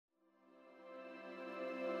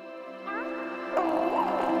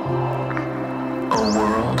O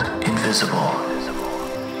world invisible,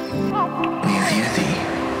 we view thee.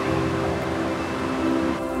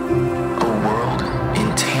 O world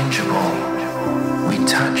intangible, we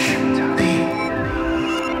touch thee.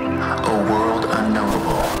 O world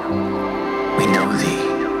unknowable, we know thee.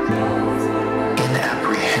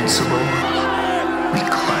 Inapprehensible, we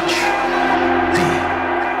clutch thee.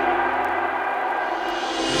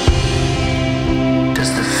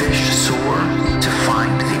 Does the fish soar to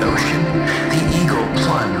find the ocean? The eagle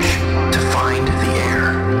plunge to find the air?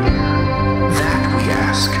 That we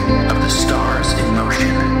ask of the stars in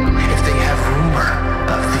motion, if they have rumor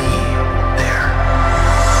of thee there.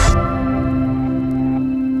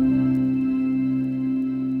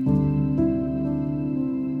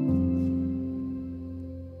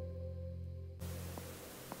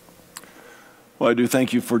 Well, I do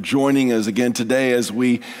thank you for joining us again today as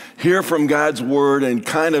we hear from God's word and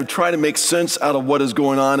kind of try to make sense out of what is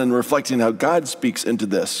going on and reflecting how God speaks into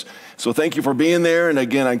this. So thank you for being there. And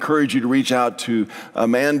again, I encourage you to reach out to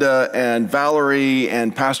Amanda and Valerie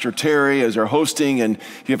and Pastor Terry as they're hosting. And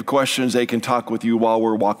if you have questions, they can talk with you while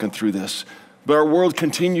we're walking through this. But our world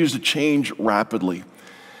continues to change rapidly.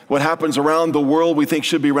 What happens around the world we think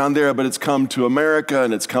should be around there, but it's come to America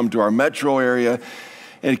and it's come to our metro area.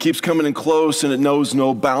 And it keeps coming in close, and it knows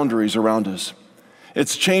no boundaries around us.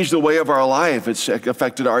 It's changed the way of our life. It's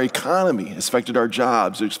affected our economy. It's affected our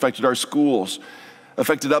jobs. It's affected our schools.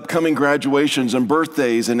 Affected upcoming graduations and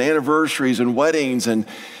birthdays and anniversaries and weddings. And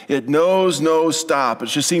it knows no stop. It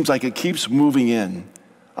just seems like it keeps moving in.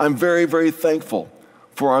 I'm very, very thankful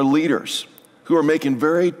for our leaders who are making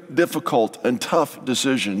very difficult and tough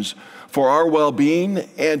decisions for our well-being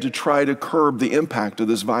and to try to curb the impact of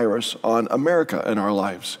this virus on America and our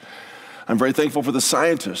lives. I'm very thankful for the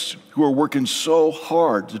scientists who are working so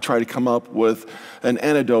hard to try to come up with an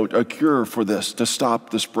antidote, a cure for this, to stop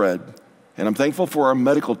the spread. And I'm thankful for our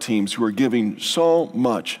medical teams who are giving so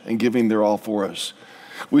much and giving their all for us.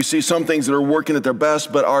 We see some things that are working at their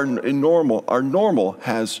best, but our normal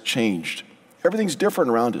has changed. Everything's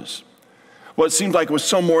different around us. What seemed like it was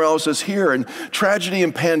somewhere else is here, and tragedy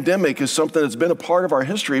and pandemic is something that's been a part of our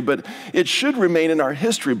history, but it should remain in our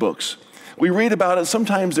history books. We read about it,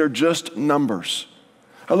 sometimes they're just numbers.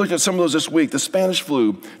 I looked at some of those this week. The Spanish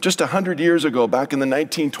flu, just 100 years ago, back in the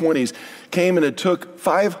 1920s, came and it took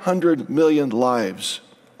 500 million lives.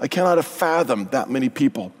 I cannot fathom that many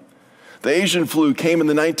people. The Asian flu came in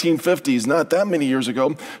the 1950s, not that many years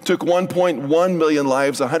ago, took 1.1 million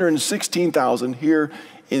lives, 116,000 here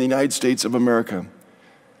in the United States of America.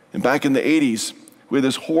 And back in the 80s, we had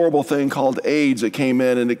this horrible thing called AIDS that came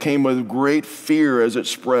in, and it came with great fear as it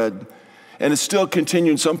spread. And it's still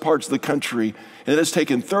continuing in some parts of the country, and it has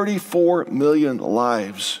taken 34 million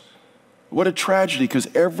lives. What a tragedy, because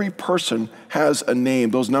every person has a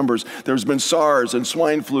name, those numbers. There's been SARS and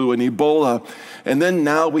swine flu and Ebola, and then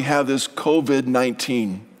now we have this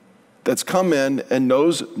COVID-19 that's come in and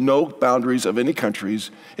knows no boundaries of any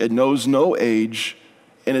countries. It knows no age.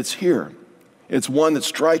 And it's here. It's one that's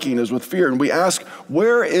striking us with fear. And we ask,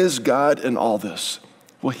 where is God in all this?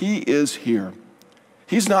 Well, he is here.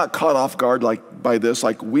 He's not caught off guard by this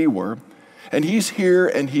like we were. And he's here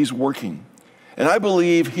and he's working. And I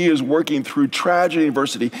believe he is working through tragedy and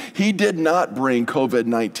adversity. He did not bring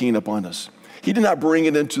COVID-19 upon us. He did not bring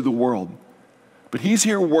it into the world. But he's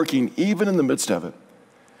here working even in the midst of it.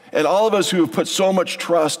 And all of us who have put so much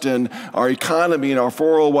trust in our economy and our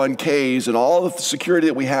 401ks and all the security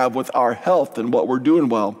that we have with our health and what we're doing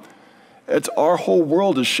well, our whole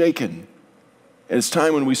world is shaken. And it's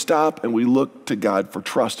time when we stop and we look to God for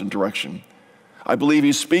trust and direction. I believe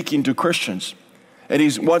he's speaking to Christians. And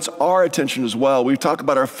he wants our attention as well. We talk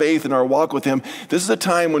about our faith and our walk with him. This is a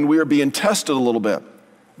time when we are being tested a little bit.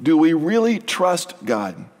 Do we really trust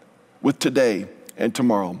God with today and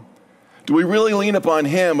tomorrow? Do we really lean upon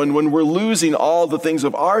him? And when we're losing all the things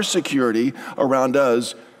of our security around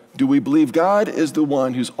us, do we believe God is the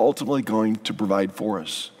one who's ultimately going to provide for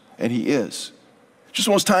us? And he is. Just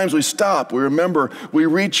most times we stop, we remember, we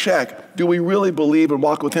recheck. Do we really believe and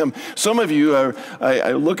walk with him? Some of you,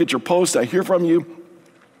 I look at your posts, I hear from you,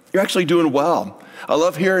 you're actually doing well. I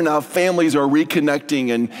love hearing how families are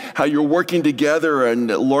reconnecting and how you're working together and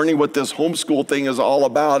learning what this homeschool thing is all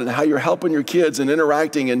about and how you're helping your kids and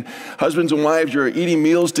interacting, and husbands and wives, you're eating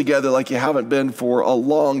meals together like you haven't been for a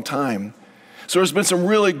long time. So there's been some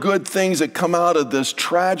really good things that come out of this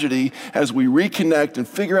tragedy as we reconnect and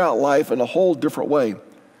figure out life in a whole different way.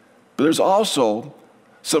 But there's also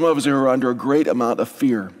some of us who are under a great amount of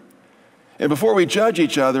fear. And before we judge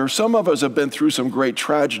each other, some of us have been through some great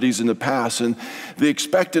tragedies in the past, and the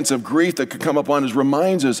expectance of grief that could come upon us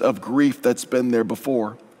reminds us of grief that's been there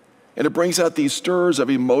before. And it brings out these stirs of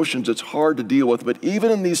emotions it's hard to deal with. But even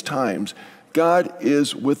in these times, God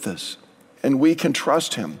is with us, and we can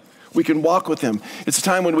trust him. We can walk with him. It's a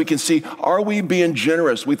time when we can see, are we being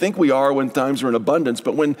generous? We think we are when times are in abundance,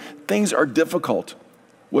 but when things are difficult,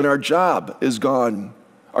 when our job is gone,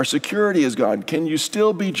 our security is gone, can you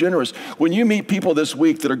still be generous? When you meet people this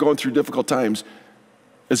week that are going through difficult times,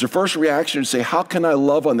 is their first reaction to say, how can I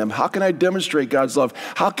love on them? How can I demonstrate God's love?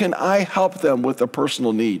 How can I help them with a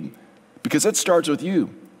personal need? Because it starts with you.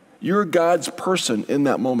 You're God's person in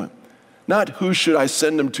that moment. Not who should I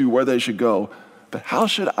send them to, where they should go, but how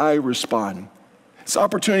should I respond? It's an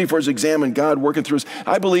opportunity for us to examine God working through us.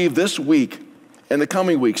 I believe this week and the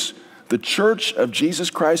coming weeks, the church of Jesus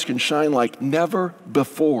Christ can shine like never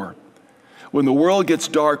before. When the world gets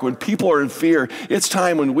dark, when people are in fear, it's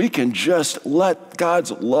time when we can just let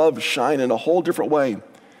God's love shine in a whole different way.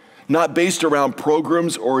 Not based around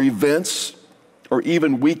programs or events or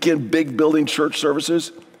even weekend big building church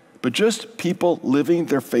services, but just people living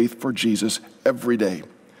their faith for Jesus every day.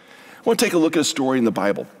 I want to take a look at a story in the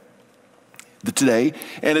Bible today,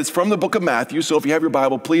 and it's from the book of Matthew, so if you have your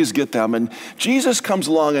Bible, please get them. And Jesus comes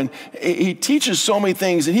along and he teaches so many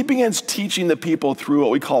things, and he begins teaching the people through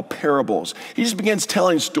what we call parables. He just begins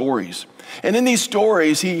telling stories. And in these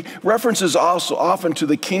stories, he references also often to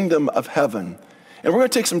the kingdom of heaven. And we're going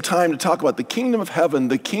to take some time to talk about the kingdom of heaven,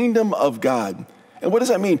 the kingdom of God. And what does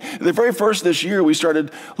that mean? The very first this year, we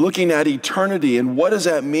started looking at eternity and what does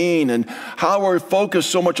that mean and how we're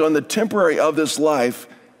focused so much on the temporary of this life.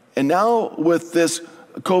 And now with this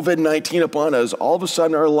COVID-19 upon us, all of a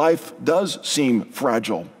sudden our life does seem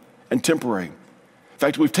fragile and temporary. In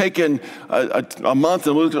fact, we've taken a month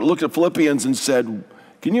and looked at Philippians and said,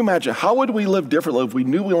 can you imagine, how would we live differently if we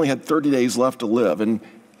knew we only had 30 days left to live and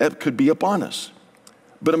it could be upon us?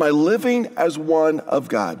 But am I living as one of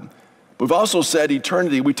God? We've also said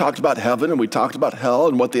eternity. We talked about heaven and we talked about hell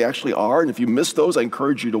and what they actually are. And if you missed those, I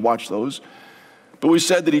encourage you to watch those. But we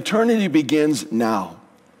said that eternity begins now.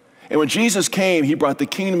 And when Jesus came, he brought the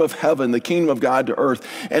kingdom of heaven, the kingdom of God to earth.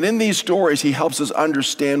 And in these stories, he helps us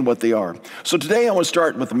understand what they are. So today I want to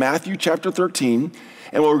start with Matthew chapter 13.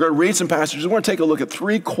 And we're going to read some passages. We want to take a look at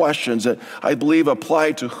 3 questions that I believe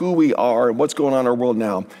apply to who we are and what's going on in our world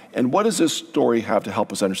now. And what does this story have to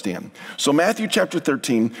help us understand? So Matthew chapter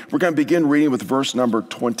 13, we're going to begin reading with verse number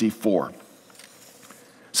 24. It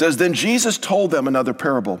says, then Jesus told them another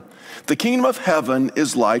parable. The kingdom of heaven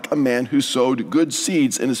is like a man who sowed good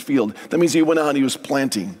seeds in his field. That means he went out and he was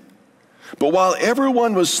planting. But while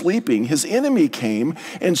everyone was sleeping, his enemy came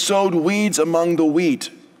and sowed weeds among the wheat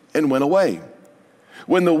and went away.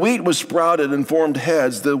 When the wheat was sprouted and formed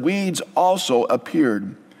heads, the weeds also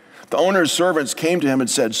appeared. The owner's servants came to him and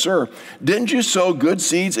said, sir, didn't you sow good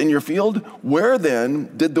seeds in your field? Where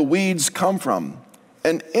then did the weeds come from?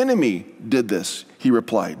 An enemy did this, he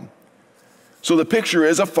replied. So the picture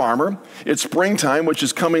is a farmer. It's springtime, which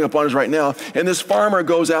is coming up on us right now. And this farmer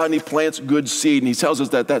goes out and he plants good seed. And he tells us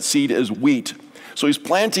that that seed is wheat. So he's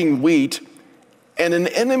planting wheat. And an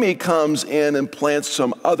enemy comes in and plants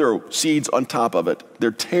some other seeds on top of it.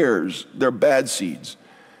 They're tares, they're bad seeds.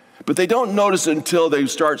 But they don't notice it until they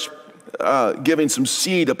start giving some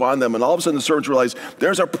seed upon them. And all of a sudden the servants realize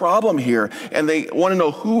there's a problem here. And they want to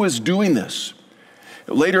know who is doing this.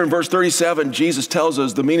 Later in verse 37, Jesus tells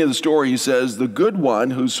us the meaning of the story. He says, the good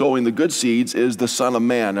one who's sowing the good seeds is the Son of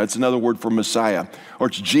Man. That's another word for Messiah, or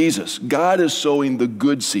it's Jesus. God is sowing the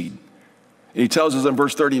good seed. And he tells us in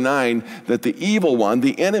verse 39 that the evil one,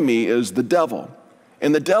 the enemy, is the devil.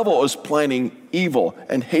 And the devil is planting evil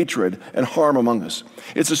and hatred and harm among us.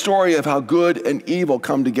 It's a story of how good and evil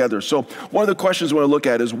come together. So one of the questions we want to look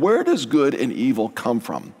at is, where does good and evil come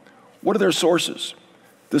from? What are their sources?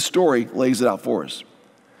 This story lays it out for us.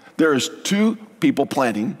 There is 2 people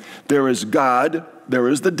planting. There is God, there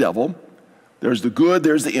is the devil. There's the good,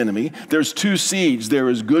 there's the enemy. There's 2 seeds. There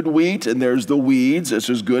is good wheat and there's the weeds. This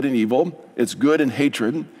is good and evil. It's good and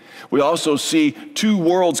hatred. We also see 2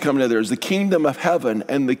 worlds coming together. There's the kingdom of heaven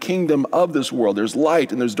and the kingdom of this world. There's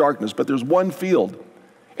light and there's darkness, but there's one field.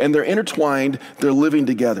 And they're intertwined, they're living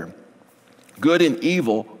together. Good and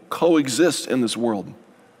evil coexist in this world.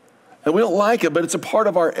 And we don't like it, but it's a part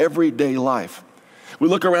of our everyday life. We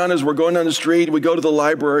look around as we're going down the street, we go to the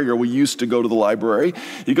library, or we used to go to the library.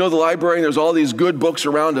 You go to the library and there's all these good books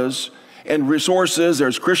around us and resources,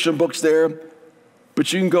 there's Christian books there.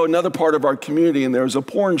 But you can go another part of our community and there's a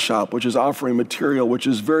porn shop which is offering material which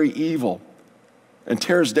is very evil and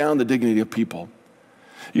tears down the dignity of people.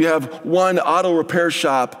 You have one auto repair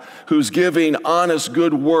shop who's giving honest,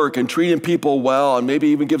 good work and treating people well and maybe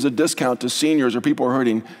even gives a discount to seniors or people who are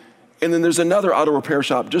hurting. And then there's another auto repair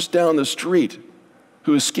shop just down the street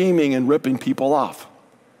who is scheming and ripping people off.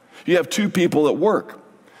 You have two people at work.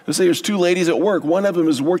 Let's say there's two ladies at work. One of them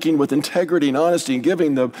is working with integrity and honesty and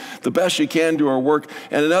giving the best she can to her work.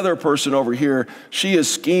 And another person over here, she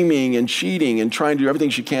is scheming and cheating and trying to do everything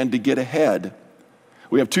she can to get ahead.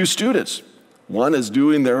 We have two students. One is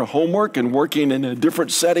doing their homework and working in a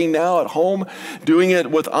different setting now at home, doing it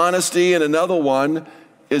with honesty, and another one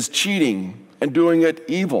is cheating and doing it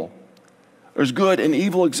evil. There's good and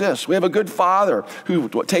evil exists. We have a good father who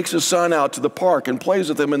takes his son out to the park and plays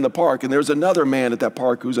with him in the park, and there's another man at that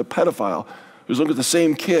park who's a pedophile who's looking at the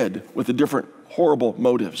same kid with the different horrible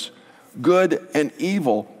motives. Good and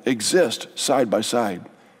evil exist side by side.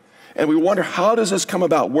 And we wonder, how does this come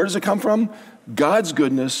about? Where does it come from? God's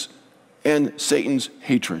goodness and Satan's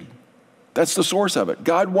hatred. That's the source of it.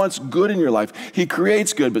 God wants good in your life. He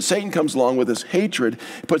creates good, but Satan comes along with his hatred,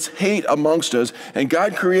 puts hate amongst us, and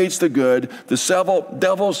God creates the good. The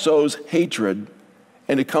devil sows hatred,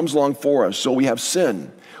 and it comes along for us. So we have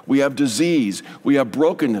sin, we have disease, we have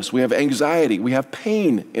brokenness, we have anxiety, we have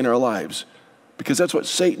pain in our lives, because that's what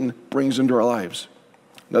Satan brings into our lives.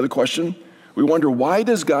 Another question, we wonder, why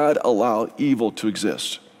does God allow evil to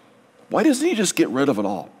exist? Why doesn't he just get rid of it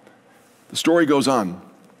all? The story goes on.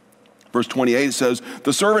 Verse 28 says,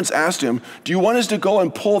 the servants asked him, do you want us to go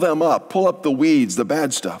and pull up the weeds, the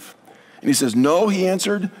bad stuff? And he says, no, he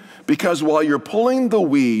answered, because while you're pulling the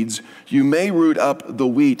weeds, you may root up the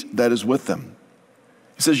wheat that is with them.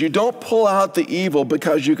 He says, you don't pull out the evil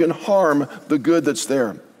because you can harm the good that's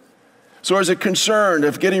there. So there's a concern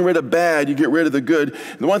of getting rid of bad, you get rid of the good.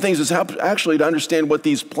 And one of the things is actually to understand what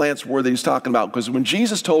these plants were that he's talking about. Because when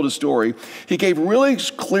Jesus told his story, he gave really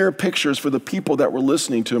clear pictures for the people that were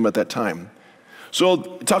listening to him at that time.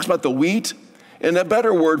 So it talks about the wheat, and a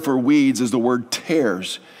better word for weeds is the word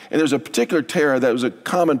tares. And there's a particular tare that was a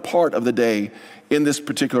common part of the day in this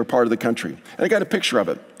particular part of the country. And I got a picture of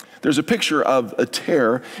it. There's a picture of a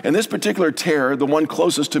tare, and this particular tare, the one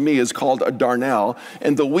closest to me, is called a darnel,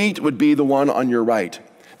 and the wheat would be the one on your right.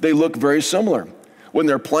 They look very similar. When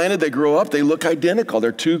they're planted, they grow up, they look identical.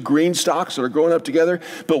 They're two green stalks that are growing up together,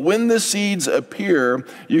 but when the seeds appear,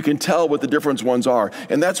 you can tell what the different ones are.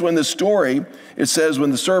 And that's when the story, it says,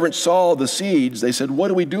 when the servants saw the seeds, they said, what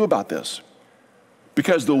do we do about this?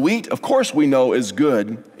 Because the wheat, of course we know, is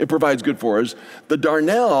good. It provides good for us. The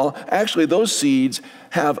darnel, actually those seeds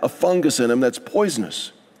have a fungus in them that's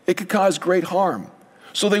poisonous. It could cause great harm.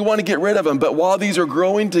 So they want to get rid of them. But while these are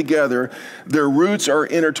growing together, their roots are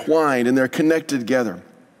intertwined and they're connected together.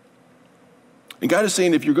 And God is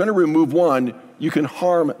saying if you're going to remove one, you can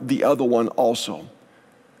harm the other one also.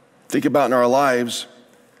 Think about in our lives,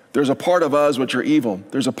 there's a part of us which are evil.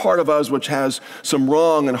 There's a part of us which has some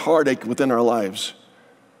wrong and heartache within our lives.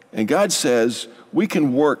 And God says we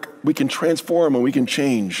can work, we can transform, and we can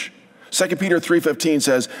change. 2 Peter 3:15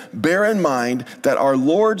 says, bear in mind that our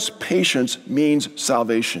Lord's patience means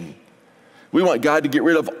salvation. We want God to get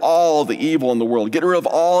rid of all the evil in the world, get rid of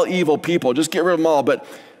all evil people, just get rid of them all. But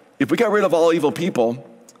if we got rid of all evil people,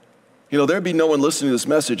 there'd be no one listening to this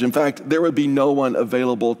message. In fact, there would be no one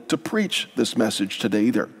available to preach this message today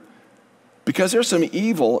either. Because there's some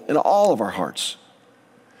evil in all of our hearts.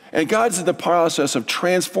 And God's in the process of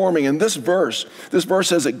transforming. And this verse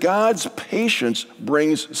says that God's patience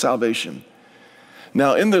brings salvation.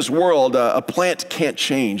 Now, in this world, a plant can't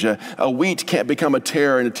change. A wheat can't become a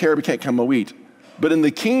tare, and a tare can't become a wheat. But in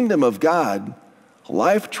the kingdom of God,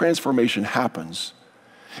 life transformation happens.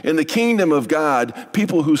 In the kingdom of God,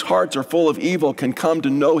 people whose hearts are full of evil can come to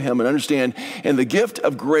know him and understand. And the gift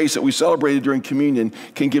of grace that we celebrated during communion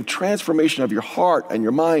can give transformation of your heart and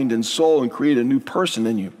your mind and soul and create a new person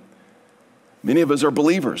in you. Many of us are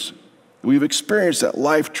believers. We've experienced that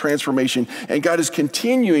life transformation, and God is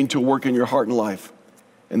continuing to work in your heart and life.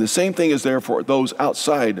 And the same thing is there for those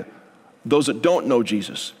outside, those that don't know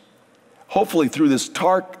Jesus. Hopefully through this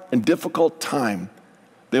dark and difficult time,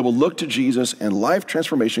 they will look to Jesus and life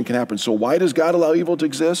transformation can happen. So why does God allow evil to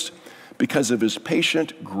exist? Because of his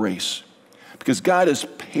patient grace. Because God is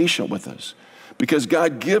patient with us. Because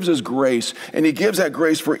God gives us grace, and he gives that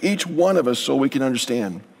grace for each one of us so we can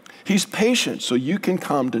understand. He's patient so you can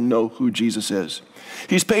come to know who Jesus is.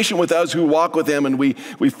 He's patient with us who walk with him and we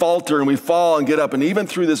falter and we fall and get up. And even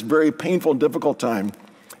through this very painful and difficult time,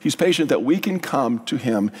 he's patient that we can come to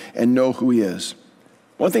him and know who he is.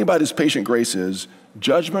 One thing about his patient grace is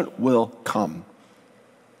judgment will come.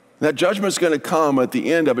 That judgment's going to come at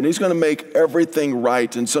the end of it, and he's going to make everything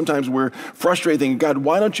right. And sometimes we're frustrated thinking, God,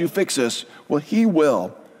 why don't you fix this? Well, he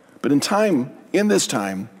will. But in this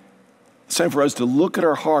time, it's time for us to look at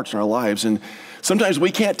our hearts and our lives. And Sometimes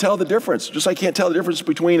we can't tell the difference, just like I can't tell the difference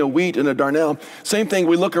between a wheat and a darnel. Same thing,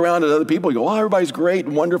 we look around at other people and go, oh, everybody's great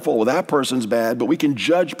and wonderful. Well, that person's bad, but we can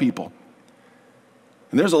judge people.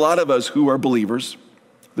 And there's a lot of us who are believers.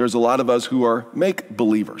 There's a lot of us who are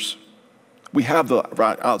make-believers. We have the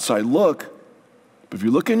outside look, but if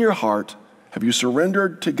you look in your heart, have you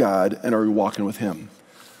surrendered to God and are you walking with him?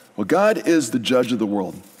 Well, God is the judge of the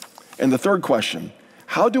world. And the third question,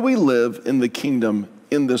 how do we live in the kingdom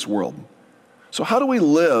in this world? So how do we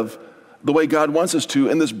live the way God wants us to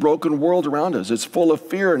in this broken world around us? It's full of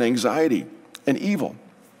fear and anxiety and evil.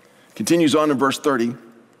 Continues on in verse 30.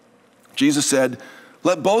 Jesus said,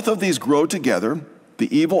 let both of these grow together,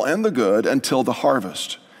 the evil and the good, until the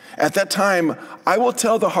harvest. At that time, I will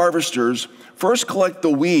tell the harvesters, first collect the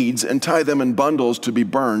weeds and tie them in bundles to be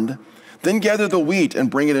burned, then gather the wheat and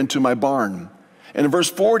bring it into my barn. And in verse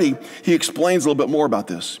 40, he explains a little bit more about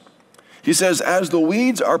this. He says, as the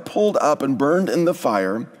weeds are pulled up and burned in the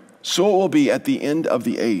fire, so it will be at the end of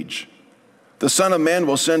the age. The Son of Man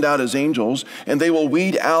will send out his angels, and they will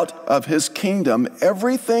weed out of his kingdom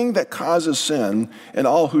everything that causes sin and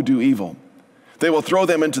all who do evil. They will throw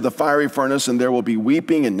them into the fiery furnace, and there will be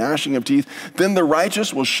weeping and gnashing of teeth. Then the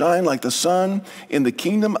righteous will shine like the sun in the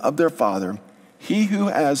kingdom of their Father. He who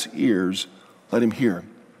has ears, let him hear.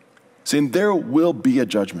 Saying there will be a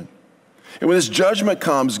judgment. And when this judgment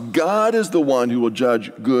comes, God is the one who will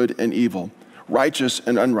judge good and evil, righteous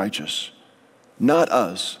and unrighteous, not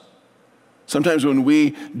us. Sometimes when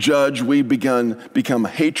we judge, we become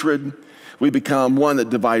hatred. We become one that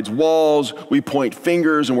divides walls. We point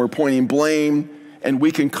fingers and we're pointing blame, and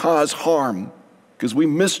we can cause harm because we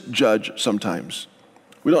misjudge sometimes.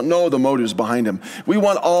 We don't know the motives behind them. We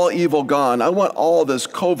want all evil gone. I want all this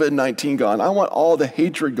COVID-19 gone. I want all the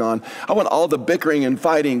hatred gone. I want all the bickering and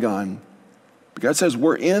fighting gone. But God says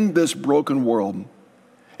we're in this broken world,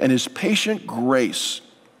 and his patient grace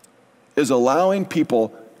is allowing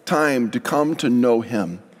people time to come to know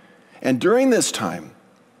him. And during this time,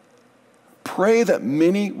 pray that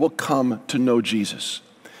many will come to know Jesus.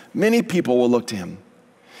 Many people will look to him.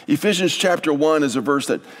 Ephesians chapter 1 is a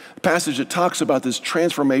passage that talks about this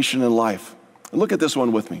transformation in life. Look at this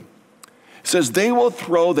one with me. It says, they will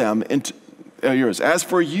throw them into yours. As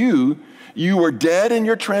for you, you were dead in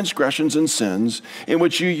your transgressions and sins in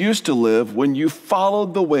which you used to live when you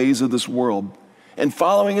followed the ways of this world and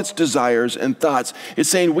following its desires and thoughts. It's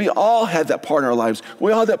saying we all had that part in our lives.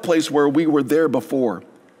 We all had that place where we were there before.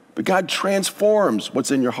 But God transforms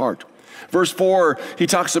what's in your heart. Verse 4, he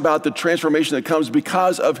talks about the transformation that comes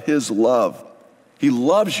because of his love. He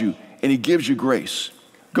loves you and he gives you grace.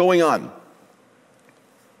 Going on.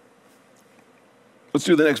 Let's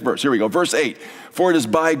do the next verse. Here we go. Verse 8. For it is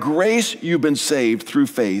by grace you've been saved through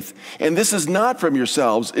faith, and this is not from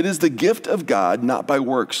yourselves. It is the gift of God, not by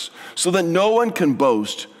works, so that no one can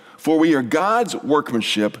boast. For we are God's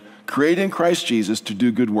workmanship, created in Christ Jesus to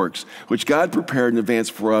do good works, which God prepared in advance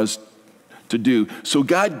for us to do. So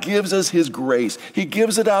God gives us his grace. He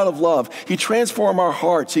gives it out of love. He transforms our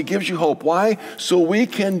hearts. He gives you hope. Why? So we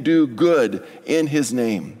can do good in his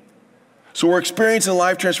name. So we're experiencing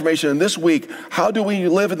life transformation. And this week, how do we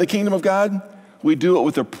live in the kingdom of God? We do it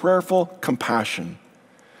with a prayerful compassion.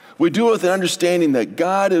 We do it with an understanding that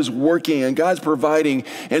God is working and God's providing.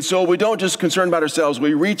 And so we don't just concern about ourselves.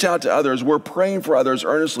 We reach out to others. We're praying for others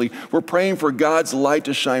earnestly. We're praying for God's light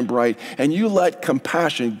to shine bright. And you let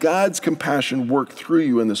compassion, God's compassion, work through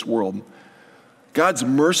you in this world. God's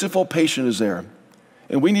merciful patience is there.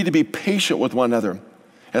 And we need to be patient with one another.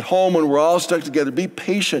 At home, when we're all stuck together, be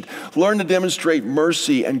patient. Learn to demonstrate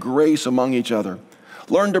mercy and grace among each other.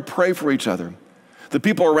 Learn to pray for each other. The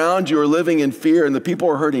people around you are living in fear and the people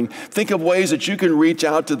are hurting. Think of ways that you can reach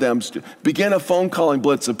out to them. Begin a phone calling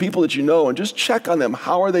blitz of people that you know and just check on them.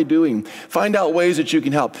 How are they doing? Find out ways that you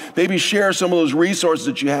can help. Maybe share some of those resources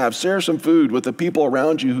that you have. Share some food with the people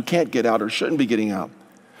around you who can't get out or shouldn't be getting out.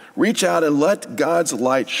 Reach out and let God's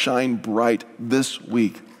light shine bright this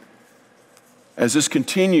week. As this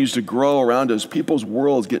continues to grow around us, people's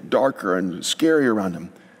worlds get darker and scary around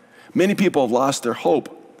them. Many people have lost their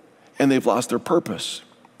hope and they've lost their purpose.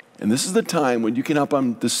 And this is the time when you can help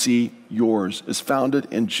them to see yours is founded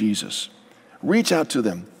in Jesus. Reach out to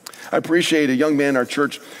them. I appreciate a young man in our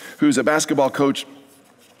church who's a basketball coach,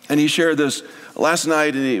 and he shared this last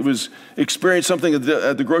night, and he was experienced something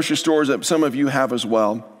at the grocery stores that some of you have as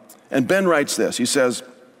well. And Ben writes this. He says,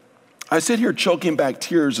 I sit here choking back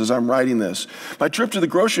tears as I'm writing this. My trip to the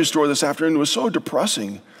grocery store this afternoon was so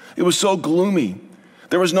depressing. It was so gloomy.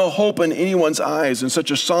 There was no hope in anyone's eyes, and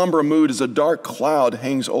such a somber mood as a dark cloud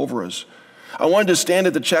hangs over us. I wanted to stand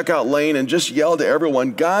at the checkout lane and just yell to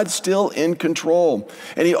everyone, God's still in control,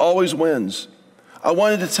 and he always wins. I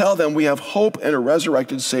wanted to tell them we have hope in a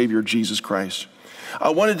resurrected Savior, Jesus Christ. I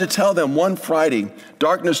wanted to tell them one Friday,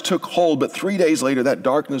 darkness took hold, but 3 days later, that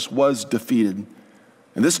darkness was defeated.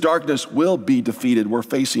 And this darkness will be defeated. We're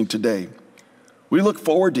facing today. We look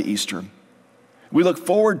forward to Easter. We look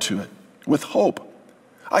forward to it with hope.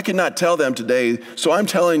 I could not tell them today, so I'm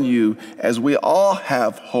telling you, as we all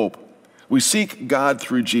have hope, we seek God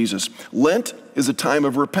through Jesus. Lent is a time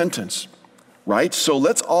of repentance, right? So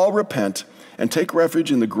let's all repent and take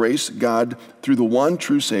refuge in the grace of God through the one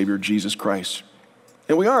true Savior, Jesus Christ.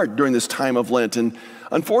 And we are during this time of Lent. And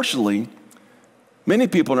unfortunately, many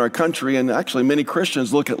people in our country, and actually many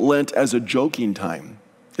Christians, look at Lent as a joking time.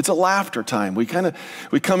 It's a laughter time. We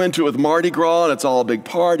come into it with Mardi Gras, and it's all a big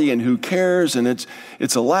party, and who cares? And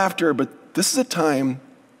it's a laughter. But this is a time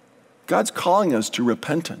God's calling us to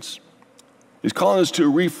repentance. He's calling us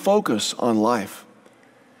to refocus on life.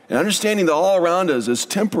 And understanding that all around us is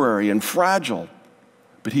temporary and fragile,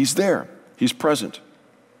 but He's there. He's present.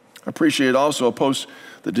 I appreciate also a post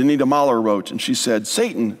that Danita Mahler wrote, and she said,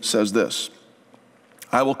 Satan says this: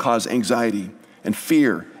 I will cause anxiety and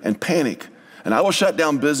fear and panic, and I will shut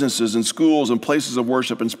down businesses and schools and places of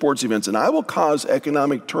worship and sports events, and I will cause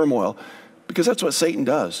economic turmoil, because that's what Satan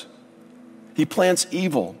does. He plants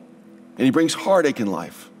evil, and he brings heartache in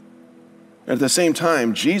life. And at the same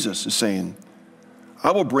time, Jesus is saying,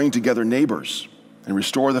 I will bring together neighbors and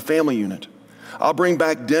restore the family unit. I'll bring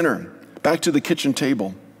back dinner, back to the kitchen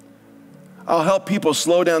table. I'll help people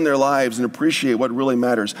slow down their lives and appreciate what really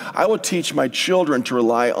matters. I will teach my children to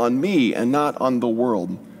rely on me and not on the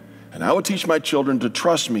world. And I will teach my children to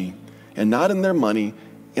trust me and not in their money,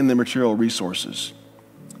 in their material resources.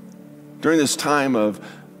 During this time of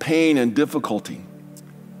pain and difficulty,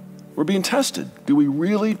 we're being tested. Do we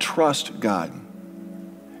really trust God?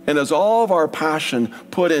 And is all of our passion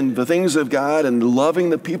put in the things of God and loving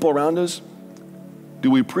the people around us? Do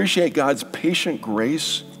we appreciate God's patient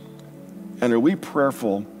grace? And are we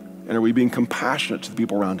prayerful, and are we being compassionate to the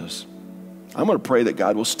people around us? I'm going to pray that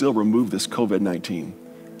God will still remove this COVID-19,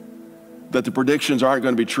 that the predictions aren't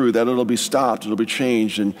going to be true, that it'll be stopped, it'll be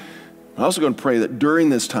changed. And I'm also going to pray that during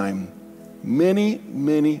this time, many,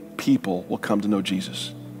 many people will come to know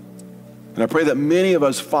Jesus. And I pray that many of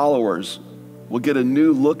us followers will get a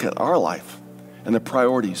new look at our life and the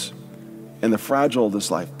priorities and the fragile of this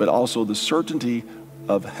life, but also the certainty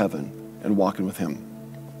of heaven and walking with Him.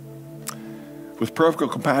 With prayerful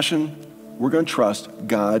compassion, we're going to trust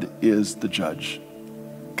God is the judge.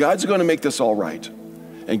 God's going to make this all right.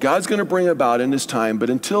 And God's going to bring about in His time, but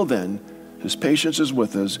until then, His patience is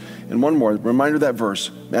with us. And one more, reminder of that verse,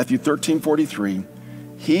 Matthew 13:43,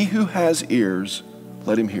 he who has ears,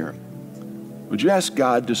 let him hear. Would you ask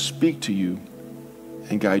God to speak to you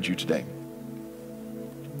and guide you today?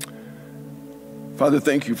 Father,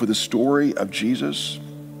 thank you for the story of Jesus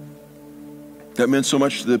that meant so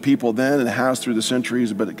much to the people then and has through the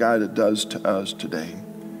centuries, but God, it does to us today.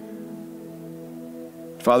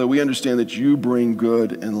 Father, we understand that you bring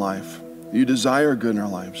good in life. You desire good in our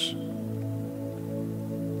lives.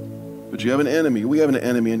 But you have an enemy. We have an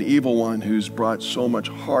enemy, an evil one who's brought so much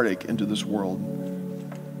heartache into this world.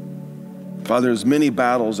 Father, there's many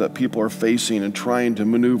battles that people are facing and trying to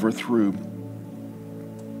maneuver through.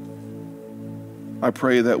 I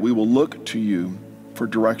pray that we will look to you for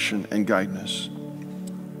direction and guidance.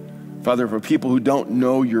 Father, for people who don't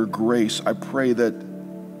know your grace, I pray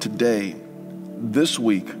that today, this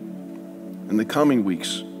week, and the coming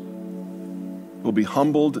weeks, will be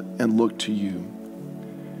humbled and look to you.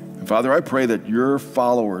 And Father, I pray that your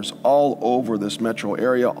followers all over this metro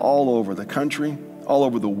area, all over the country, all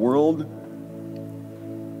over the world,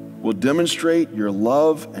 will demonstrate your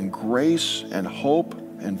love and grace and hope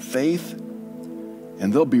and faith,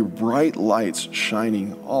 and there'll be bright lights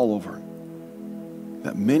shining all over,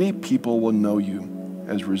 that many people will know you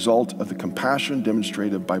as a result of the compassion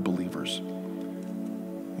demonstrated by believers.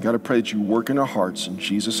 God, I pray that you work in our hearts. In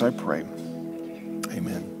Jesus I pray.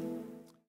 Amen.